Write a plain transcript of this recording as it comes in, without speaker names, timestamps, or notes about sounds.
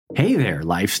Hey there,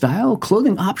 lifestyle,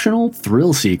 clothing optional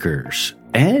thrill seekers.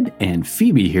 Ed and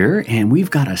Phoebe here, and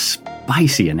we've got a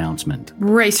spicy announcement.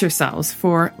 Brace yourselves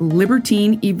for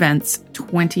Libertine Events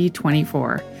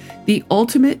 2024, the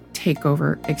ultimate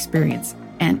takeover experience,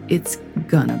 and it's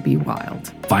gonna be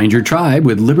wild. Find your tribe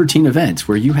with Libertine Events,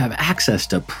 where you have access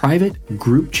to private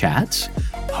group chats,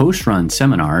 host-run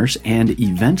seminars, and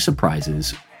event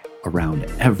surprises around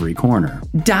every corner.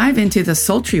 Dive into the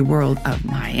sultry world of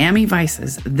Miami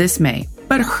Vices this May,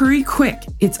 but hurry quick,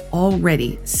 it's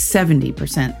already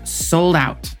 70% sold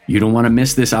out. You don't want to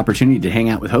miss this opportunity to hang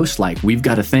out with hosts like We've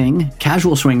Got a Thing,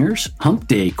 Casual Swingers, Hump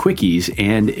Day Quickies,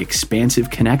 and Expansive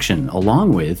Connection,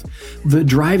 along with the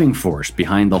driving force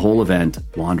behind the whole event,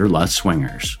 Wanderlust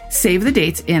Swingers. Save the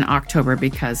dates in October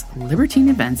because Libertine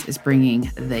Events is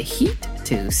bringing the heat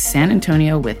to San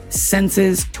Antonio with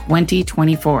Senses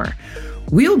 2024.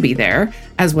 We'll be there,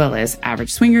 as well as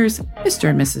Average Swingers, Mr.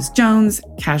 and Mrs. Jones,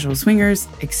 Casual Swingers,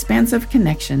 Expansive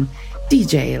Connection,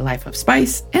 DJ Life of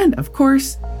Spice, and of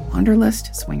course,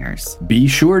 Wanderlust Swingers. Be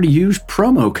sure to use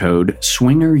promo code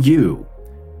SWINGERU,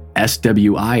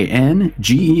 SWINGERU,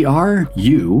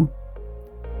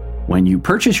 when you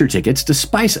purchase your tickets to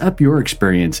spice up your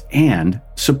experience and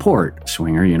support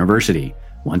Swinger University.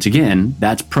 Once again,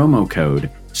 that's promo code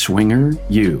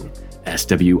SWINGERU,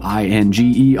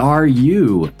 SWINGERU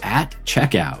at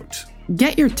checkout.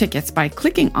 Get your tickets by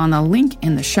clicking on the link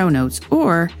in the show notes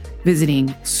or visiting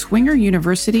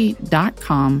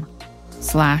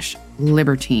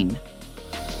swingeruniversity.com/libertine.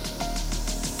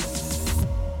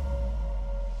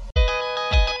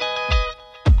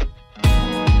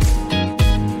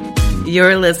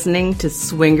 You're listening to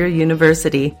Swinger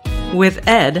University with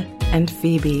Ed and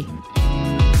Phoebe,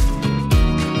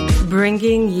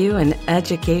 bringing you an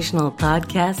educational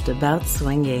podcast about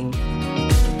swinging.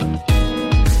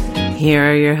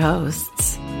 Here are your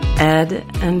hosts, Ed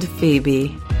and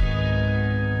Phoebe.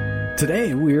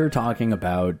 Today we are talking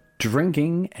about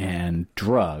drinking and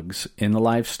drugs in the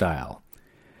lifestyle.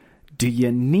 Do you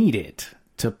need it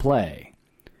to play?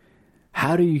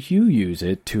 How do you use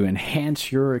it to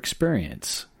enhance your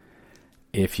experience?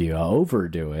 If you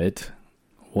overdo it,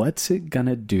 what's it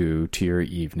gonna do to your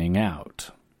evening out?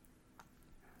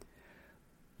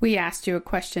 We asked you a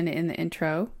question in the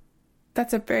intro.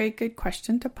 That's a very good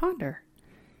question to ponder.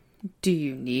 Do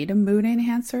you need a mood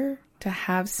enhancer to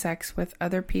have sex with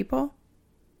other people?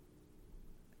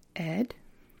 Ed?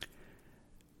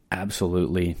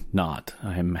 Absolutely not.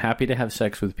 I'm happy to have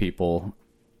sex with people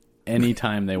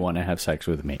anytime they want to have sex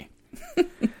with me.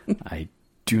 I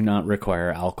do not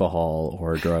require alcohol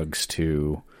or drugs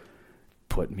to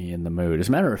put me in the mood. As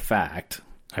a matter of fact,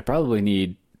 I probably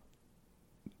need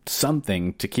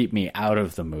something to keep me out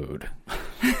of the mood.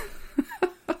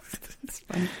 That's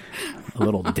funny. A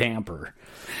little damper.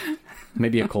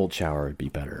 Maybe a cold shower would be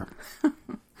better.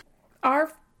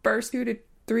 Our first 2 to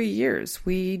 3 years,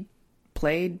 we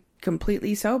played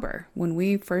completely sober when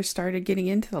we first started getting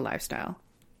into the lifestyle.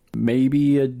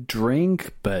 Maybe a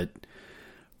drink, but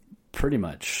pretty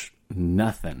much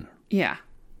nothing. Yeah.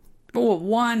 Well,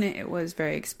 one, it was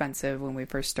very expensive when we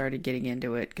first started getting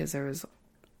into it because there was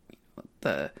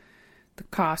the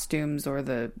costumes or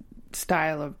the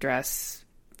style of dress,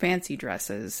 fancy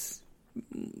dresses.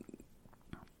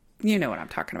 You know what I'm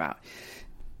talking about.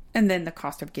 And then the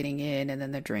cost of getting in, and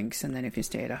then the drinks, and then if you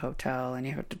stay at a hotel and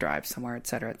you have to drive somewhere, et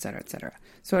cetera, et cetera, et cetera.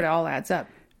 So it all adds up.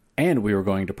 And we were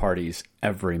going to parties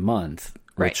every month,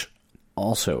 which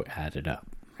also added up.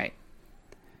 Right.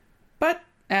 But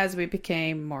as we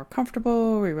became more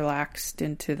comfortable, we relaxed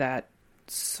into that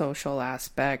social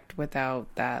aspect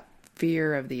without that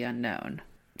fear of the unknown.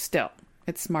 Still,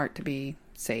 it's smart to be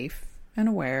safe and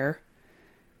aware.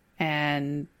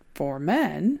 And for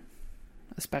men,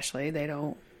 especially, they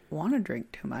don't want to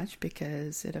drink too much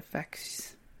because it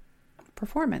affects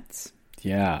performance.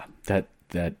 Yeah, that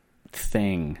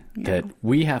thing that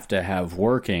we have to have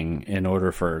working in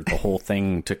order for the whole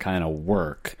thing to kind of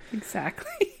work.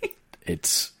 Exactly.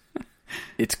 It's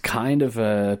kind of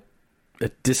a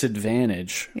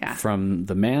disadvantage from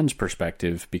the man's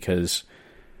perspective because,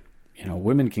 you know,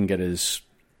 women can get as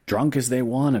drunk as they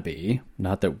want to be.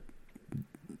 Not that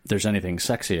there's anything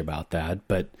sexy about that,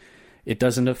 but it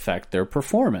doesn't affect their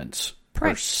performance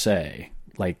per se.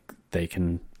 Like, they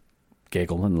can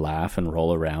giggle and laugh and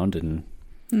roll around and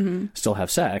still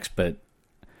have sex, but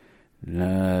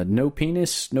no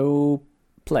penis, no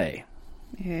play.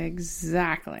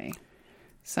 Exactly.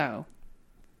 So,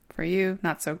 for you,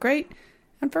 not so great.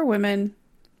 And for women,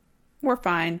 we're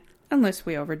fine unless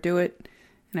we overdo it.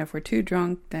 And if we're too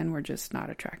drunk, then we're just not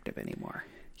attractive anymore.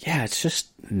 Yeah, it's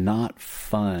just not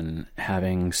fun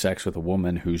having sex with a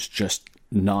woman who's just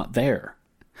not there.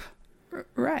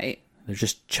 Right. They're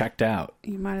just checked out.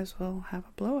 You might as well have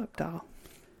a blow-up doll.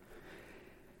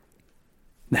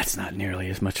 That's not nearly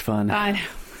as much fun. I know.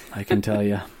 I can tell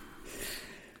you.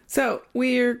 So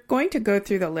we're going to go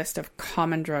through the list of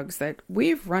common drugs that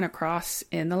we've run across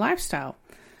in the lifestyle.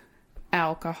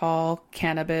 Alcohol,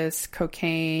 cannabis,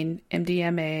 cocaine,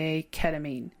 MDMA,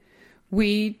 ketamine.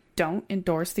 We don't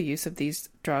endorse the use of these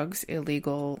drugs,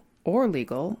 illegal or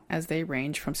legal, as they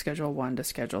range from Schedule 1 to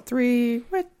Schedule 3,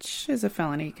 which is a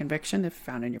felony conviction if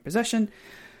found in your possession.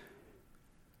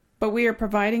 But we are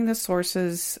providing the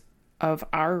sources of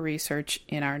our research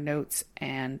in our notes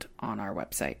and on our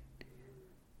website.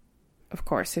 Of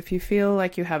course, if you feel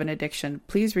like you have an addiction,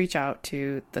 please reach out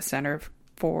to the Center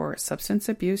for Substance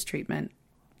Abuse Treatment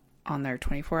on their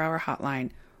 24-hour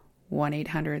hotline,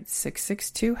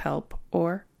 1-800-662-HELP,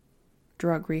 or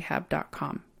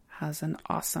drugrehab.com has an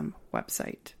awesome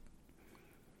website.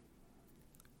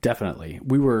 Definitely.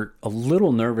 We were a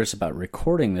little nervous about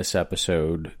recording this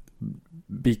episode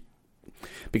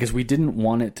because we didn't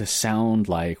want it to sound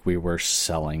like we were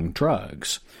selling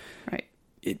drugs. Right.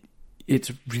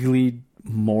 It's really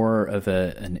more of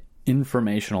an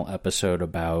informational episode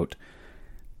about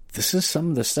this is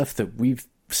some of the stuff that we've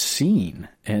seen.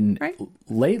 And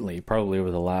lately, probably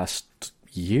over the last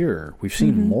year, we've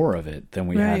seen more of it than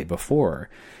we had before.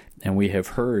 And we have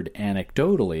heard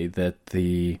anecdotally that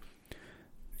the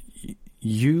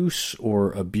use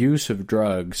or abuse of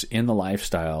drugs in the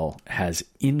lifestyle has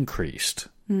increased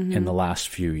in the last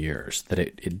few years. That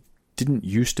it didn't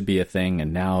used to be a thing,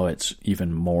 and now it's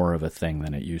even more of a thing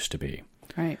than it used to be.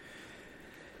 Right.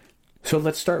 So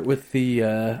let's start with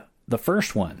the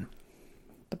first one.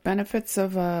 The benefits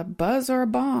of a buzz or a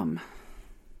bomb.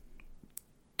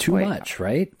 Too much,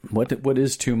 right? What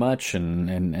is too much,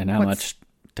 and how much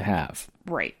to have?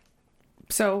 Right.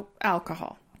 So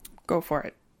alcohol. Go for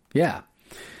it. Yeah.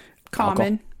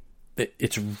 Common.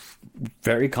 It's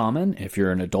very common. If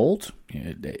you're an adult,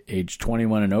 age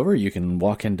 21 and over, you can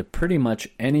walk into pretty much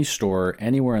any store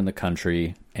anywhere in the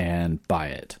country and buy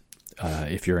it.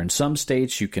 If you're in some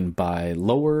states, you can buy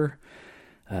lower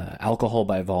alcohol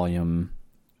by volume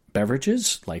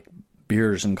beverages, like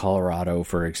beers in Colorado,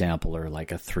 for example, are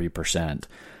like a 3%.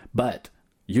 But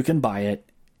you can buy it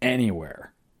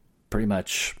anywhere, pretty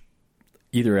much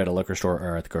either at a liquor store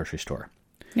or at the grocery store.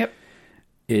 Yep.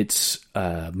 It's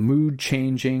a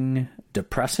mood-changing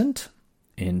depressant.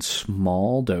 In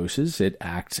small doses, it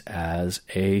acts as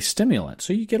a stimulant,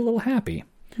 so you get a little happy.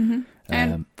 Mm-hmm.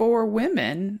 And for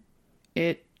women,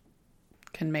 it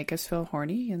can make us feel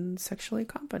horny and sexually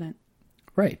confident.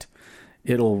 Right.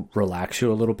 It'll relax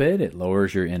you a little bit. It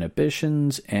lowers your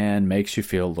inhibitions and makes you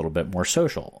feel a little bit more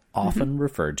social, often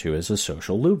referred to as a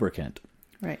social lubricant.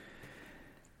 Right.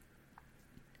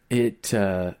 It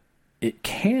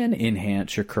can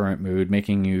enhance your current mood,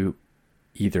 making you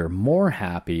either more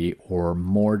happy or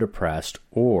more depressed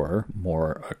or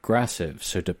more aggressive.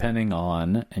 So depending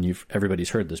on, and everybody's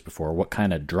heard this before, what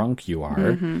kind of drunk you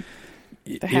are,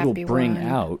 it'll bring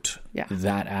out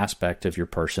that aspect of your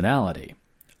personality.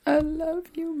 I love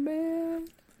you, man.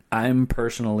 I'm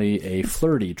personally a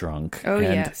flirty drunk. Oh,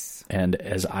 yes. And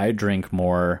as I drink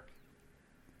more,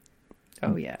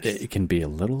 oh, yes, it can be a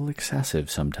little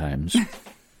excessive sometimes.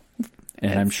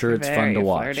 And I'm sure it's fun to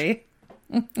watch. Flirty.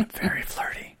 Very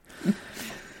flirty.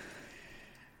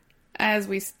 As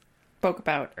we spoke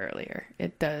about earlier,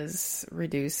 it does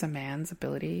reduce a man's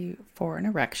ability for an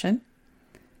erection.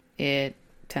 It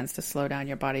tends to slow down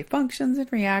your body functions and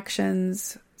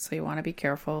reactions. So you want to be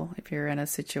careful if you're in a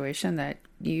situation that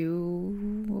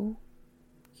you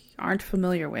aren't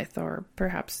familiar with or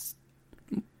perhaps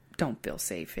don't feel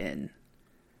safe in.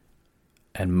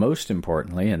 And most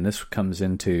importantly, and this comes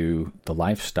into the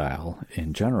lifestyle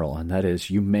in general, and that is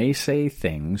you may say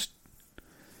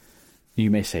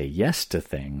yes to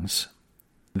things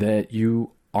that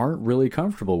you aren't really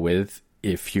comfortable with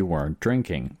if you weren't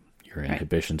drinking. Your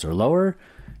inhibitions are lower,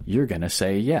 you're going to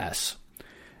say yes.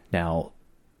 Now,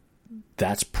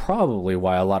 that's probably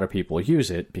why a lot of people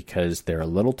use it, because they're a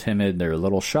little timid, they're a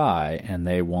little shy, and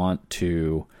they want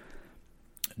to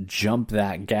jump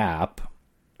that gap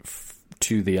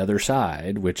to the other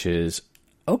side, which is,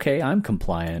 okay, I'm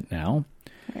compliant now.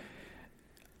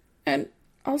 And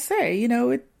I'll say,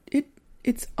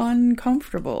 it's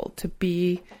uncomfortable to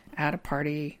be at a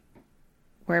party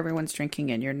where everyone's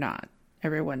drinking and you're not.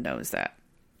 Everyone knows that,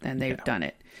 and they've done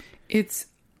it. It's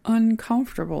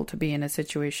uncomfortable to be in a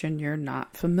situation you're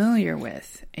not familiar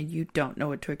with and you don't know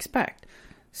what to expect.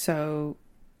 So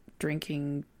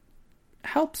drinking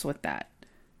helps with that,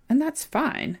 and that's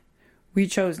fine. We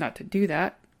chose not to do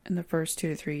that in the first 2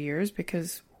 to 3 years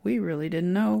because we really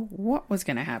didn't know what was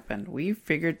going to happen. We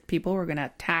figured people were going to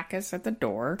attack us at the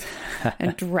door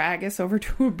and drag us over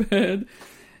to a bed,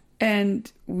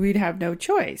 and we'd have no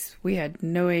choice. We had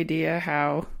no idea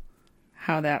how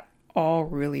that all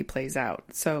really plays out.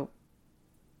 So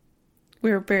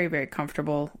we're very, very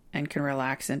comfortable and can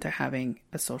relax into having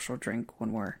a social drink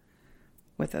when we're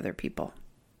with other people.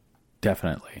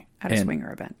 Definitely. At a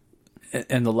swinger event.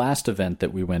 And the last event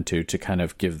that we went to kind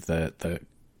of give the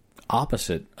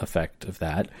opposite effect of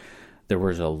that, there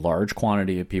was a large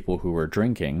quantity of people who were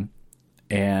drinking,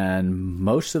 and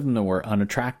most of them were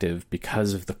unattractive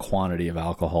because of the quantity of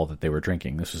alcohol that they were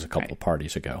drinking. This was a couple of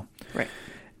parties ago. Right.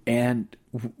 And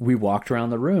we walked around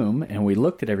the room and we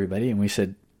looked at everybody and we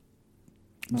said,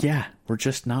 yeah, we're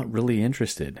just not really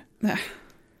interested.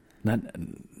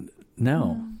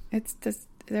 No. It's just,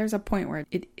 there's a point where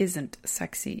it isn't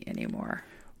sexy anymore.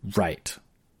 Right.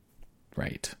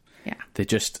 Yeah.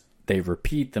 They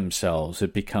repeat themselves.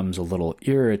 It becomes a little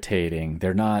irritating.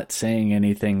 They're not saying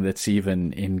anything that's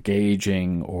even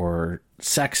engaging or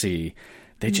sexy.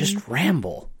 They just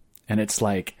ramble. And it's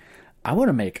like, I want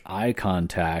to make eye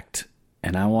contact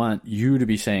and I want you to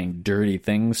be saying dirty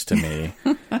things to me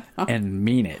and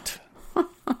mean it.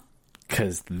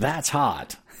 'Cause that's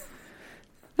hot.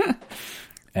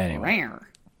 Anyway.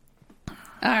 All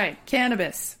right.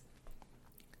 Cannabis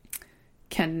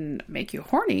can make you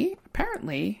horny,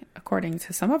 apparently, according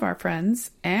to some of our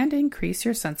friends, and increase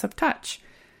your sense of touch.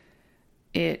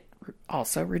 It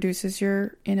also reduces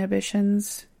your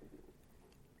inhibitions.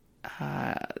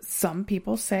 Some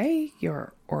people say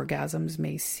your orgasms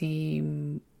may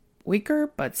seem weaker,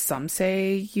 but some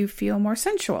say you feel more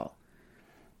sensual.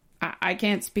 I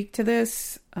can't speak to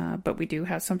this, but we do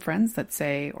have some friends that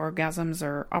say orgasms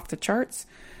are off the charts.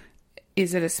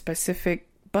 Is it a specific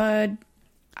bud?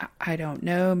 I don't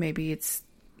know. Maybe it's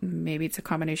a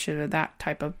combination of that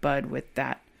type of bud with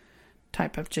that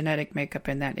type of genetic makeup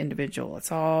in that individual.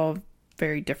 It's all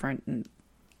very different and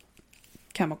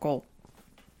chemical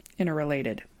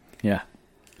interrelated. Yeah.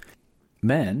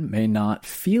 Men may not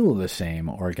feel the same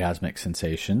orgasmic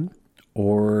sensation,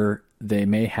 or they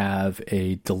may have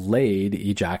a delayed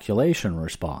ejaculation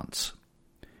response.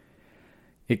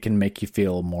 It can make you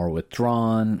feel more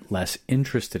withdrawn, less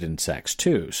interested in sex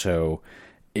too, so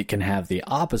it can have the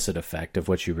opposite effect of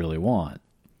what you really want.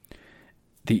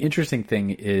 The interesting thing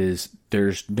is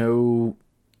there's no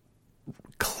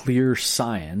clear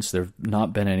science. There have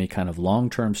not been any kind of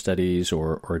long-term studies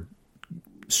or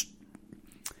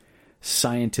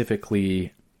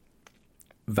scientifically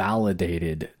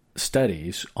validated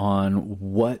studies on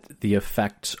what the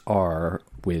effects are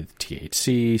with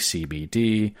THC,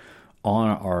 CBD on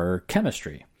our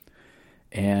chemistry.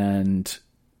 And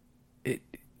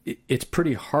it's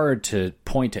pretty hard to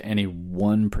point to any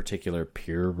one particular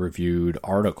peer-reviewed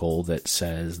article that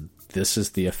says this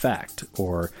is the effect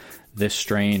or this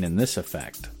strain and this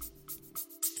effect.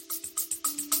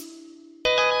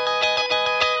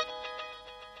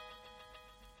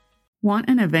 Want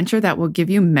an adventure that will give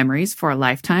you memories for a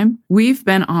lifetime? We've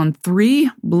been on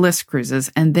 3 Bliss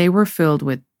cruises, and they were filled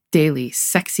with daily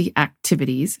sexy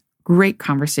activities, great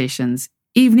conversations,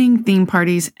 evening theme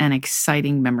parties, and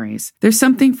exciting memories. There's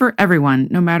something for everyone,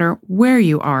 no matter where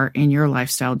you are in your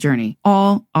lifestyle journey.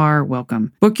 All are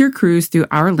welcome. Book your cruise through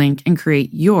our link and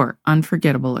create your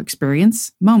unforgettable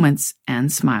experience, moments,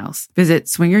 and smiles. Visit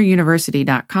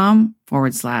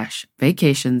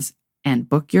swingeruniversity.com/vacations and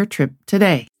book your trip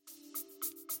today.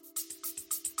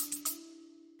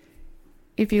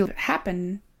 If you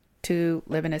happen to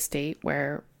live in a state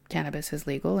where cannabis is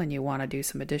legal and you want to do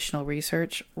some additional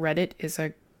research, Reddit is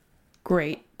a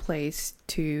great place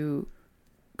to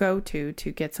go to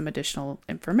get some additional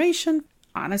information.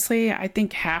 Honestly, I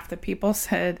think half the people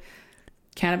said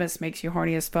cannabis makes you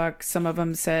horny as fuck. Some of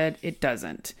them said it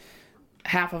doesn't.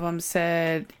 Half of them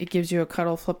said it gives you a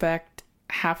cuddle effect.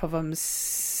 Half of them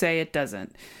say it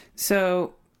doesn't.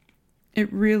 So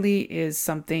it really is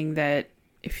something that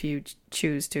if you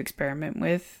choose to experiment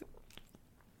with,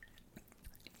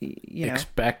 you know,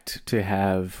 expect to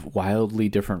have wildly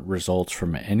different results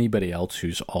from anybody else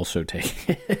who's also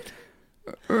taking it.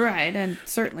 Right, and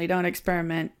certainly don't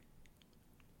experiment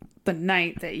the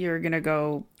night that you're going to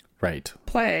go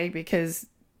play, because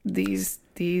these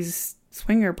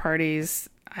swinger parties,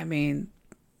 I mean,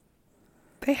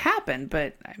 they happen,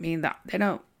 but I mean, they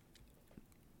don't.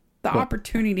 The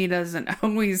opportunity doesn't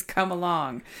always come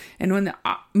along. And when the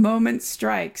moment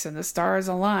strikes and the stars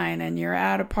align and you're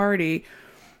at a party,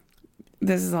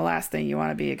 this is the last thing you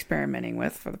want to be experimenting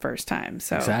with for the first time.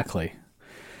 So exactly.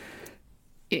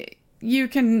 You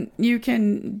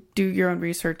can do your own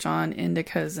research on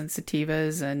indicas and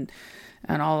sativas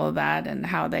and all of that and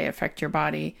how they affect your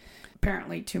body.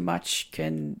 Apparently too much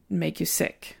can make you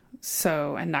sick.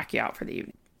 So, and knock you out for the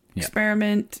evening. Yep.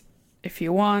 Experiment if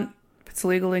you want. If it's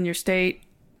legal in your state,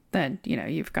 then,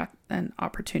 you've got an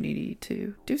opportunity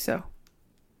to do so.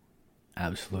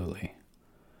 Absolutely.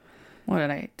 What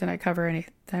did I cover any?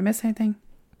 Did I miss anything?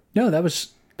 No,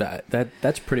 that's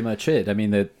pretty much it. I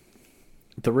mean,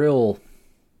 the real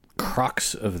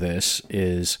crux of this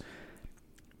is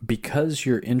because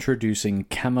you're introducing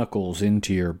chemicals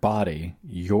into your body,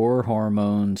 your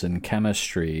hormones and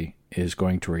chemistry is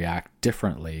going to react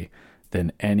differently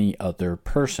than any other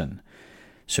person.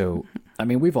 So, I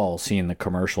mean, we've all seen the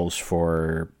commercials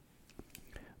for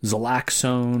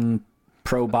Zalaxone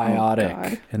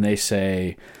probiotic, and they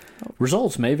say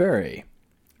results may vary.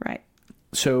 Right.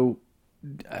 So,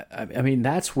 I mean,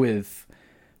 that's with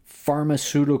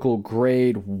pharmaceutical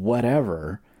grade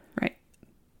whatever. Right.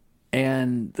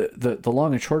 And the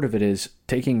long and short of it is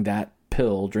taking that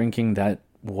pill, drinking that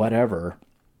whatever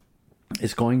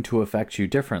is going to affect you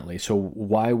differently. So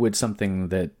why would something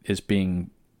that is being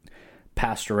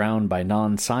passed around by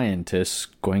non-scientists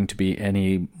going to be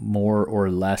any more or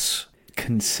less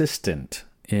consistent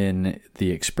in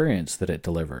the experience that it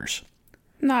delivers?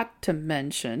 Not to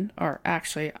mention, or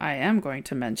actually I am going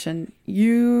to mention,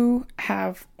 you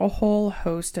have a whole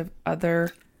host of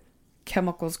other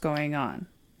chemicals going on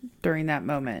during that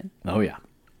moment. Oh, yeah.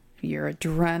 Your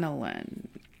adrenaline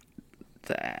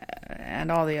and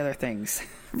all the other things.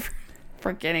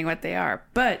 Forgetting what they are.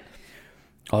 But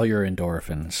all your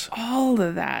endorphins. All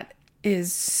of that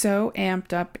is so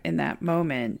amped up in that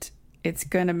moment, it's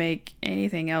going to make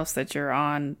anything else that you're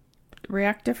on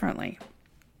react differently.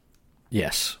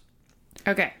 Yes.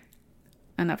 Okay.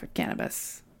 Enough of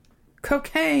cannabis.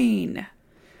 Cocaine.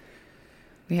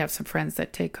 We have some friends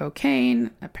that take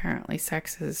cocaine. Apparently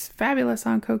sex is fabulous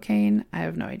on cocaine. I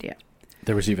have no idea.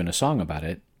 There was even a song about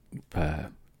it.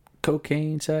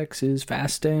 Cocaine sex is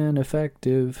fast and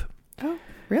effective. Oh,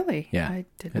 really? Yeah. I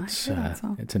did not hear that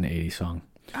song. It's an 80s song.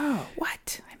 Oh,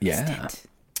 what? I missed it.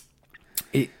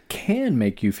 It can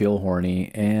make you feel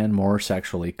horny and more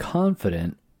sexually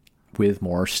confident with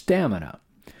more stamina.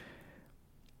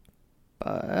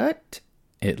 But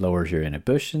it lowers your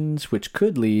inhibitions, which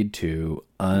could lead to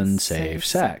unsafe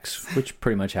sex, which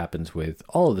pretty much happens with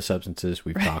all of the substances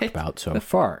we've talked about so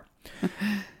far.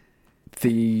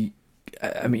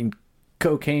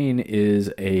 Cocaine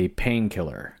is a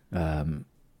painkiller.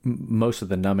 Most of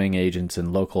the numbing agents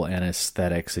and local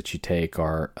anesthetics that you take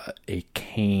are a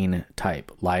cane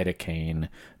type, lidocaine,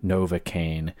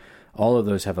 novocaine. All of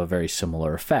those have a very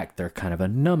similar effect. They're kind of a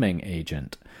numbing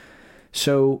agent.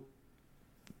 So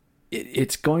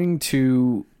it's going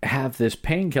to have this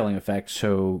pain-killing effect,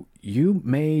 so you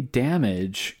may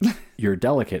damage your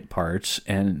delicate parts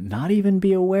and not even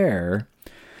be aware.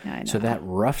 Yeah, I know. So that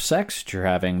rough sex that you're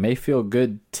having may feel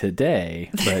good today,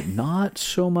 but not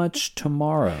so much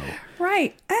tomorrow.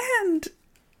 Right. And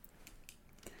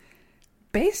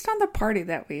based on the party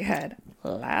that we had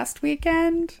last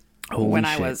weekend, when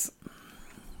I was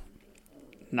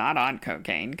not on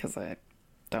cocaine, because I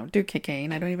don't do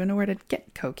cocaine. I don't even know where to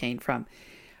get cocaine from.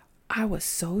 I was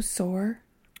so sore.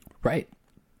 Right.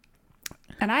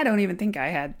 And I don't even think I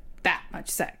had that much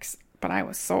sex, but I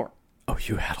was sore. Oh,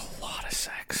 you had a lot of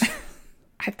sex.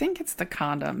 I think it's the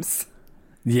condoms.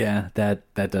 Yeah,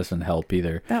 that doesn't help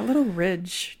either. That little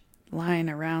ridge line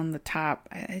around the top,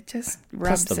 it just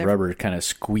rubs. Plus the rubber kind of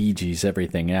squeegees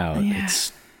everything out. Yeah.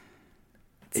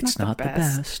 It's not the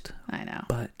best. I know.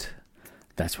 But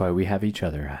that's why we have each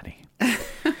other, honey.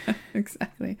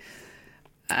 Exactly.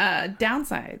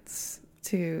 Downsides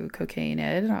to cocaine,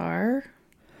 Ed, are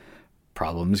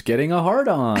problems getting a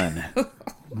hard-on.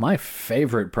 My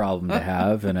favorite problem to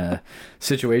have in a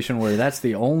situation where that's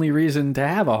the only reason to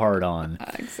have a hard-on.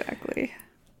 Exactly.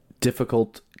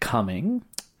 Difficult coming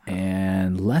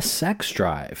and less sex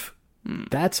drive.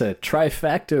 That's a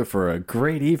trifecta for a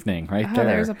great evening right there.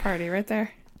 There's a party right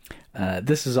there.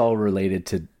 This is all related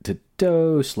to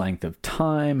dose, length of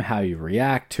time, how you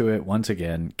react to it. Once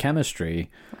again,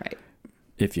 chemistry. Right.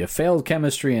 If you failed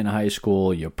chemistry in high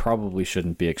school, you probably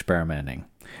shouldn't be experimenting.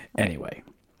 Right. Anyway,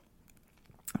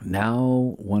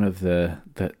 now one of the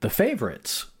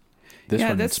favorites.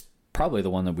 This probably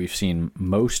the one that we've seen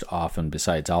most often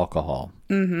besides alcohol.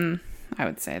 Mm-hmm. I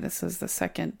would say this is the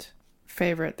second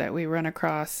favorite that we run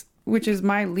across, which is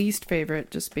my least favorite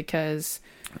just because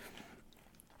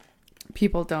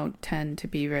people don't tend to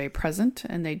be very present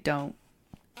and they don't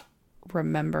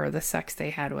remember the sex they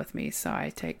had with me. So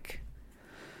I take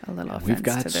a little offense we've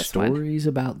got to this one. stories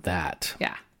about that.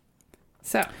 Yeah.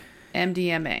 So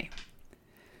MDMA,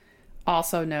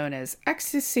 also known as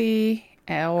ecstasy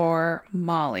or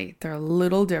Molly. They're a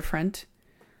little different.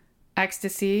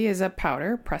 Ecstasy is a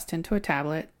powder pressed into a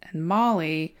tablet, and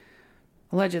Molly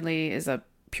allegedly is a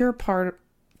pure powder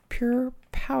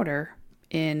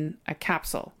in a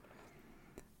capsule.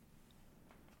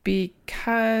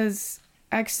 Because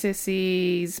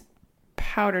ecstasy's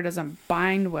powder doesn't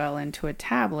bind well into a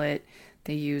tablet,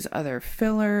 they use other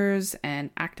fillers and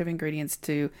active ingredients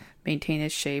to maintain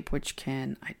its shape, which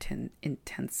can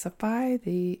intensify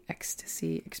the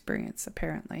ecstasy experience,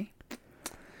 apparently.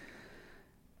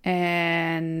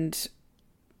 And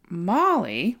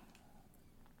Molly,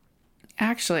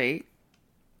 actually,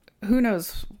 who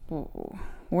knows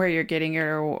where you're getting it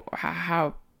or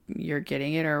how you're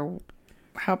getting it or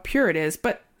how pure it is,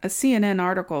 but a CNN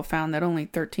article found that only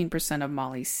 13% of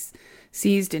Molly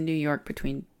seized in New York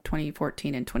between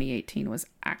 2014 and 2018 was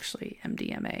actually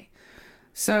MDMA.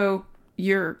 So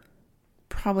you're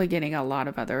probably getting a lot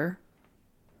of other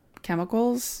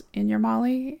chemicals in your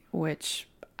Molly, which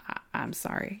I'm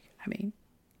sorry. I mean,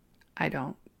 I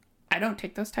don't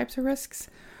take those types of risks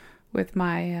with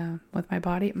my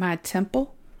body, my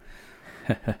temple.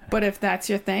 But if that's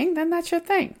your thing, then that's your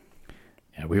thing.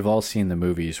 Yeah, we've all seen the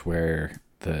movies where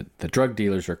the drug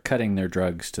dealers are cutting their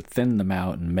drugs to thin them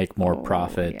out and make more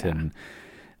profit. Yeah. And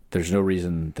there's no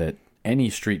reason that any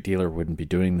street dealer wouldn't be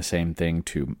doing the same thing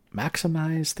to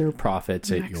maximize their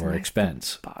profits at your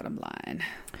expense. Bottom line.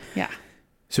 Yeah.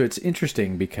 So it's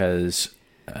interesting because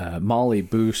Molly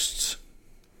boosts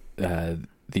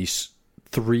these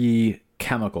three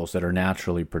chemicals that are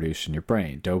naturally produced in your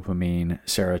brain: dopamine,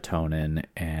 serotonin,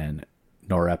 and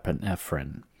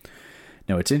norepinephrine.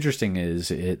 Now, what's interesting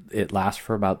is it lasts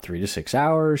for about 3 to 6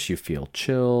 hours. You feel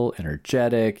chill,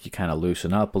 energetic, you kind of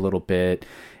loosen up a little bit,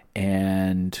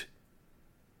 and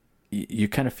you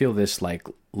kind of feel this like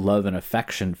love and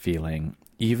affection feeling,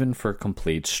 even for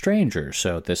complete strangers.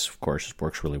 So this, of course,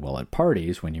 works really well at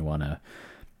parties when you want to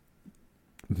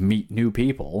meet new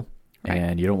people, right,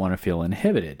 and you don't want to feel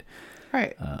inhibited.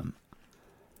 Right.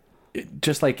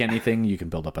 Just like anything, you can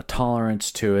build up a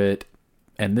tolerance to it.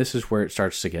 And this is where it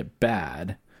starts to get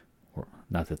bad. Or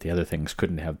not that the other things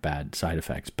couldn't have bad side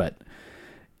effects, but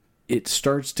it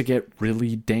starts to get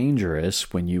really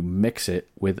dangerous when you mix it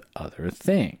with other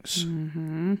things.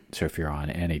 Mm-hmm. So if you're on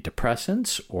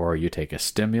antidepressants, or you take a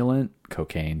stimulant,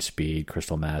 cocaine, speed,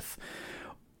 crystal meth,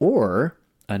 or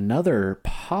another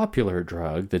popular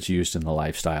drug that's used in the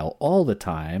lifestyle all the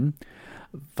time,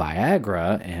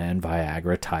 Viagra and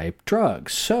Viagra type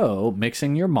drugs. So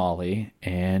mixing your Molly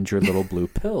and your little blue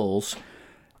pills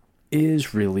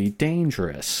is really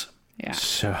dangerous. Yeah.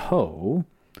 So,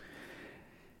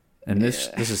 and this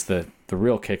is the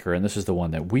real kicker, and this is the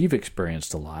one that we've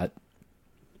experienced a lot.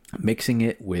 Mixing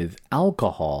it with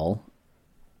alcohol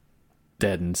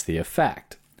deadens the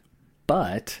effect.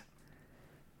 But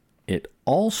it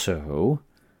also,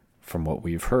 from what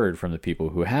we've heard from the people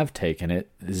who have taken it,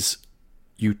 is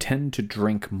you tend to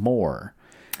drink more,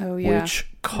 which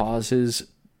causes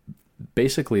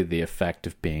basically the effect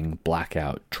of being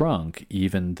blackout drunk,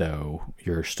 even though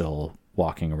you're still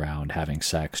walking around having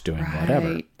sex, doing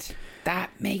whatever. That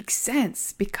makes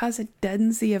sense because it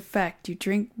deadens the effect. You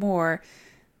drink more,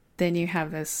 then you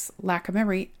have this lack of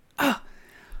memory. Oh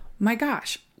my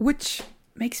gosh, which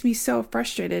makes me so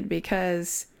frustrated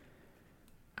because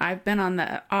I've been on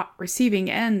the receiving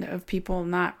end of people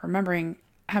not remembering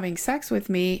having sex with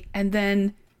me, and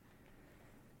then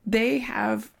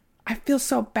I feel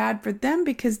so bad for them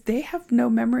because they have no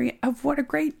memory of what a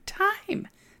great time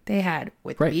they had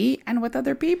with me and with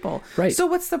other people. Right. So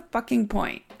what's the fucking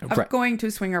point of going to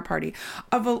a swinger party?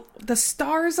 The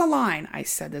stars align. I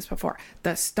said this before.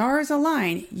 The stars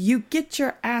align. You get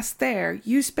your ass there.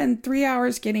 You spend 3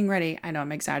 hours getting ready. I know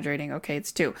I'm exaggerating. Okay,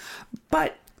 it's 2.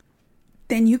 But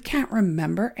then you can't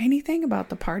remember anything about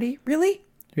the party? Really?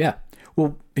 Yeah.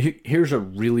 Well, here's a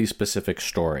really specific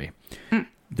story.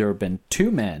 There have been 2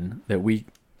 men that we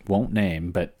won't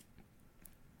name, but...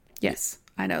 Yes,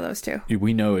 I know those 2.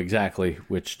 We know exactly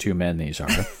which 2 men these are.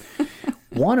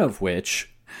 One of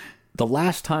which, the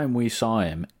last time we saw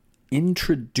him,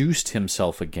 introduced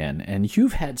himself again, and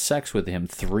you've had sex with him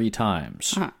 3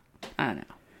 times. I know.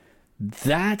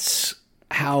 That's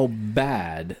how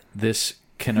bad this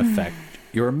can affect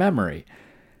your memory.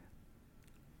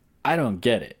 I don't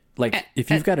get it. Like, if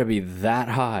you've got to be that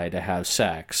high to have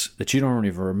sex, that you don't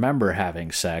even remember having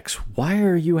sex, why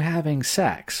are you having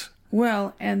sex?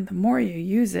 Well, and the more you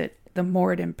use it, the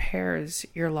more it impairs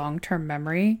your long-term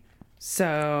memory.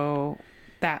 So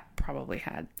that probably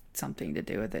had something to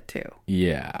do with it too.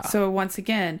 Yeah. So once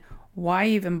again, why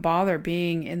even bother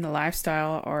being in the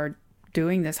lifestyle or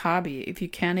doing this hobby if you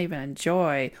can't even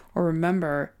enjoy or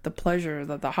remember the pleasures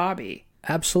of the hobby?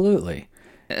 Absolutely.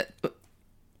 It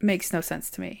makes no sense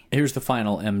to me. Here's the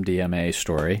final MDMA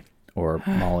story, or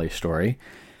Molly story.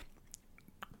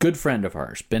 Good friend of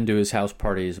ours. Been to his house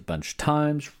parties a bunch of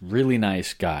times. Really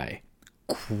nice guy.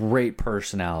 Great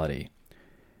personality.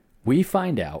 We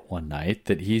find out one night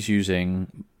that he's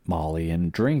using Molly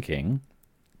and drinking.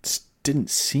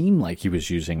 Didn't seem like he was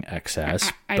using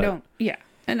excess. I don't, yeah.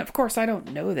 And of course, I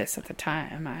don't know this at the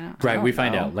time. We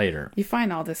find out later. You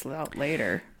find all this out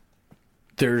later.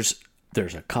 There's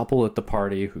a couple at the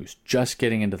party who's just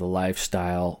getting into the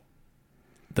lifestyle.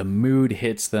 The mood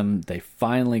hits them. They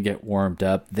finally get warmed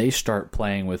up. They start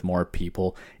playing with more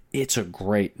people. It's a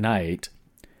great night.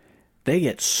 They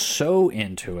get so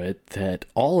into it that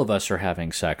all of us are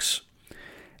having sex.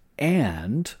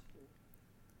 And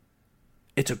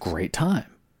it's a great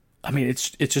time. I mean, it's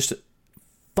just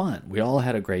fun. We all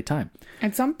had a great time.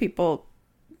 And some people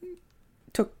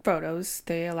took photos.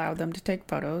 They allowed them to take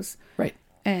photos. Right.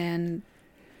 And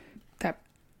that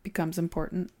becomes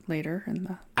important later in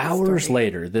the Hours story.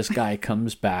 later, this guy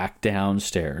comes back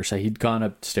downstairs. He'd gone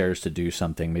upstairs to do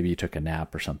something. Maybe he took a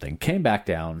nap or something. Came back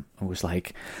down and was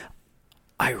like,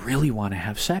 I really want to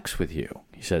have sex with you,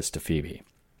 he says to Phoebe.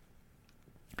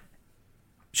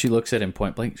 She looks at him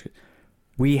point blank. She goes,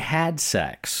 we had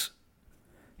sex.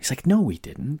 He's like, no, we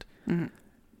didn't. Mm-hmm.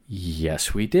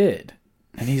 Yes, we did.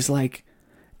 And he's like,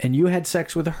 and you had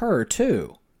sex with her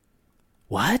too.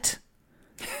 What?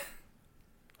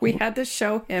 We had to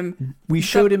show him. We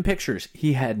showed him pictures.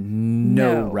 He had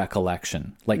no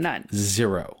recollection. Like none.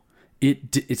 Zero.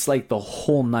 It's like the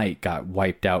whole night got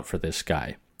wiped out for this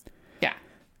guy. Yeah.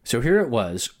 So here it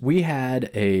was. We had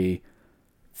a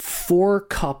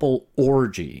 4-couple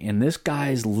orgy in this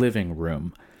guy's living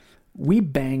room. We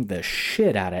banged the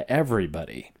shit out of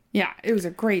everybody. Yeah, it was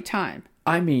a great time.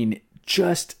 I mean,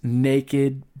 just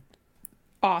naked.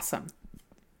 Awesome.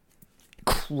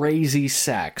 Crazy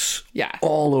sex. Yeah.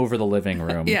 All over the living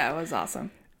room. Yeah, it was awesome.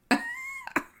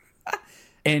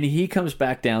 And he comes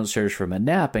back downstairs from a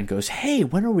nap and goes, hey,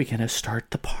 when are we going to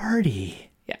start the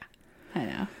party? Yeah, I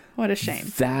know. What a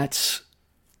shame. That's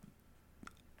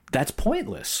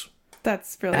pointless.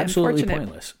 That's really absolutely unfortunate.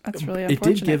 Pointless. That's really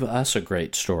unfortunate. It did give us a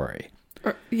great story.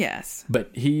 Yes. But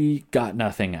he got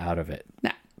nothing out of it.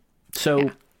 No.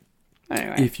 So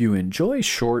anyway. If you enjoy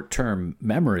short-term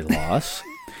memory loss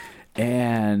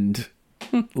and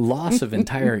loss of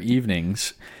entire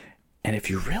evenings, and if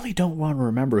you really don't want to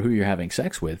remember who you're having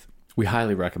sex with, we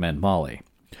highly recommend Molly.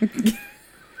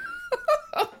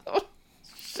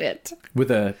 Shit.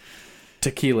 With a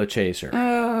tequila chaser.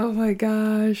 Oh my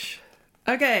gosh.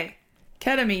 Okay.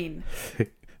 Ketamine.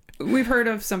 We've heard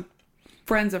of some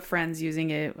friends of friends using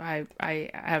it.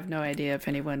 I have no idea if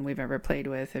anyone we've ever played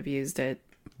with have used it.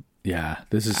 Yeah,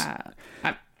 this is...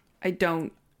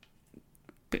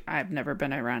 I've never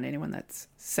been around anyone that's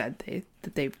said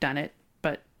that they've done it,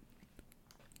 but...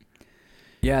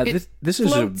 Yeah, this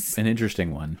is an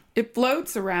interesting one. It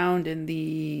floats around in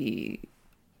the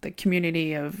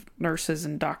community of nurses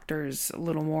and doctors a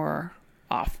little more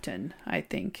often, I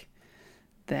think,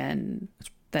 than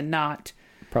not.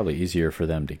 Probably easier for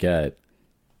them to get.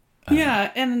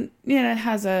 Yeah, and it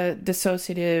has a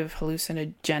dissociative,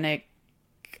 hallucinogenic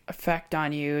effect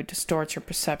on you. It distorts your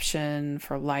perception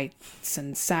for lights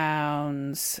and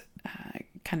sounds.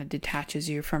 Kind of detaches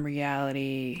you from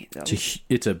reality.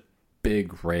 It's a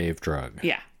big rave drug.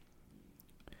 Yeah.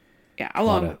 Yeah,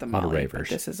 along with the Molly, but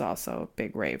this is also a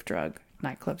big rave drug.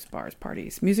 Nightclubs, bars,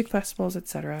 parties, music festivals,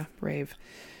 etc. Rave.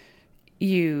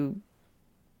 You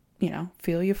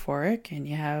feel euphoric and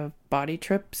you have body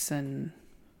trips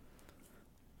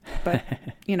but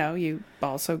you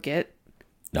also get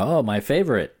my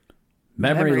favorite.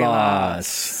 Memory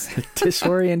loss.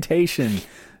 Disorientation,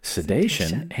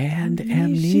 sedation, and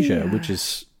amnesia, which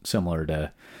is similar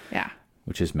to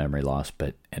which is memory loss,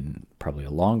 but in probably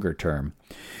a longer term.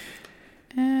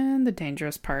 And the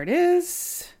dangerous part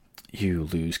is you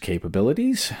lose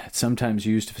capabilities. It's sometimes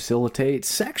used to facilitate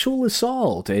sexual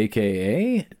assault,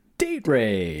 aka date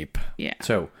rape. Yeah.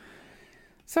 So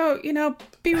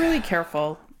be really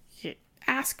careful.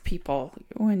 Ask people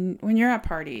when you're at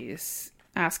parties.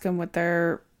 Ask them what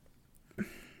their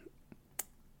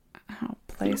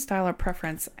play style or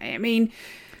preference. I mean,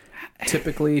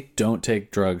 typically don't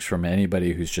take drugs from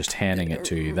anybody who's just handing it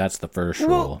to you. That's the first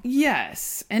rule.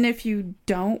 Yes. And if you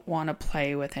don't want to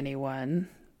play with anyone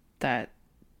that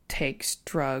takes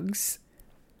drugs,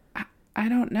 I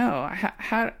don't know.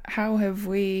 How have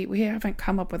we haven't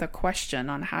come up with a question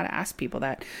on how to ask people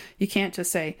that. You can't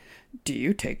just say, do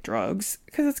you take drugs?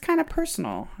 Because it's kind of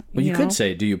personal. Well, you could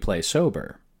say, do you play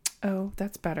sober? Oh,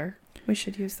 that's better. We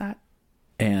should use that.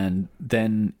 And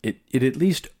then it at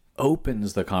least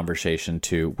opens the conversation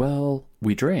to, well,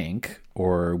 we drink,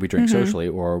 or we drink socially,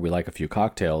 or we like a few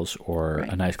cocktails, or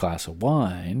a nice glass of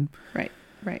wine. Right.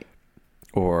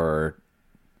 Or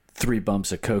 3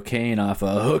 bumps of cocaine off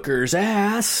a hooker's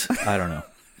ass. I don't know.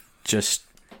 Just...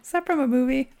 Is that from a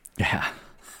movie? Yeah.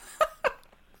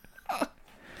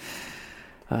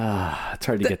 It's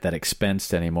hard to get that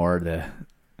expensed anymore. The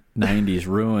 90s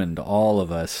ruined all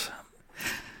of us.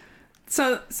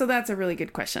 So that's a really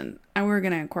good question. And we're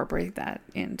going to incorporate that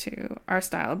into our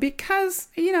style because,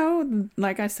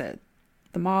 like I said,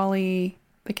 the Molly,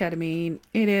 the ketamine,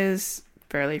 it is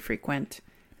fairly frequent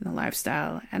in the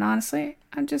lifestyle. And honestly,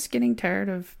 I'm just getting tired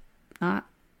of not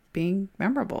being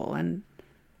memorable, and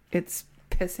it's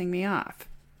pissing me off.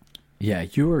 Yeah,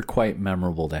 you are quite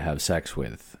memorable to have sex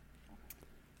with.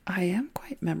 I am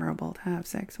quite memorable to have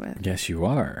sex with. Yes, you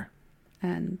are.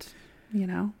 And,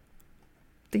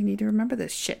 they need to remember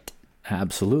this shit.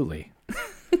 Absolutely.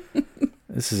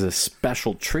 This is a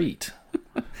special treat.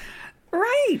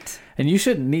 Right. And you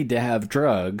shouldn't need to have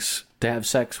drugs to have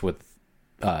sex with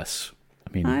us.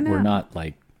 I mean, we're not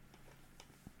like...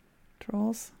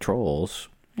 Trolls.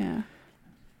 Yeah.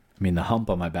 I mean, the hump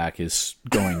on my back is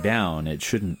going down. It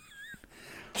shouldn't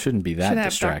be that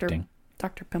distracting.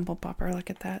 Dr. Pimple Popper, look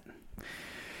at that.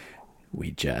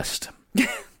 We jest.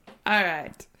 All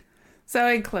right. So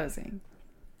in closing,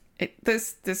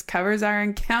 this covers our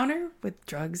encounter with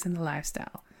drugs and the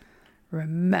lifestyle.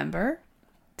 Remember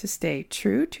to stay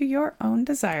true to your own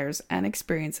desires and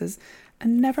experiences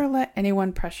and never let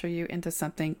anyone pressure you into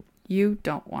something you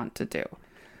don't want to do.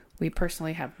 We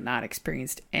personally have not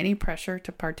experienced any pressure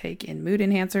to partake in mood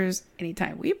enhancers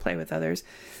anytime we play with others.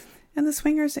 And the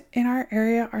swingers in our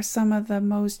area are some of the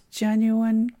most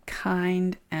genuine,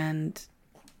 kind, and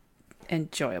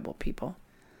enjoyable people.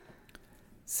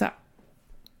 So,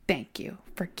 thank you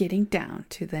for getting down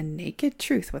to the naked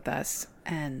truth with us,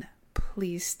 and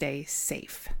please stay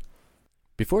safe.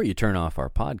 Before you turn off our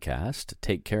podcast to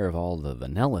take care of all the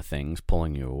vanilla things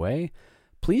pulling you away,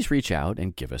 please reach out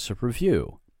and give us a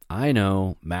review. I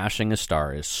know mashing a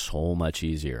star is so much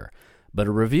easier, but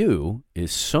a review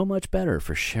is so much better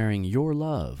for sharing your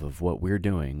love of what we're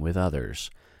doing with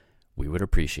others. We would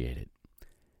appreciate it.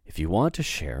 If you want to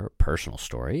share a personal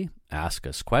story, ask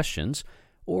us questions,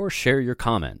 or share your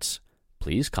comments,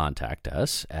 please contact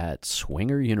us at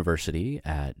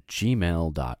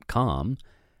swingeruniversity@gmail.com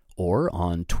or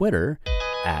on Twitter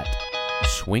at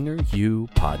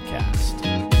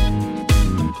SwingerUPodcast.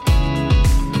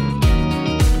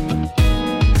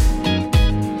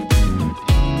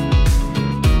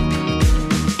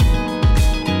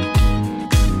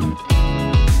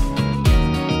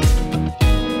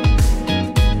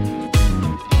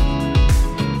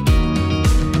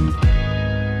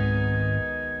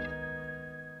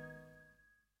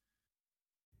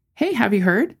 Hey, have you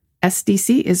heard?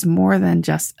 SDC is more than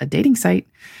just a dating site.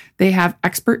 They have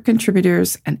expert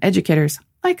contributors and educators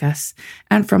like us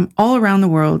and from all around the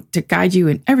world to guide you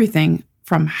in everything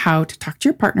from how to talk to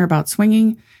your partner about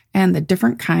swinging and the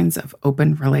different kinds of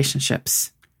open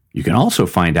relationships. You can also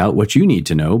find out what you need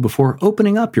to know before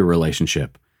opening up your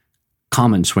relationship,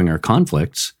 common swinger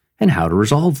conflicts, and how to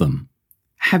resolve them.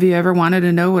 Have you ever wanted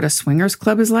to know what a swingers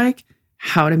club is like?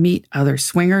 How to meet other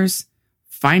swingers?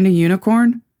 Find a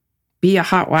unicorn? Be a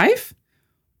hot wife?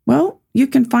 Well, you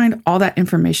can find all that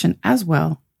information as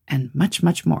well and much,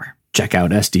 much more. Check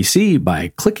out SDC by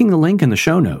clicking the link in the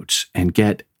show notes and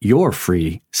get your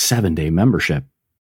free 7-day membership.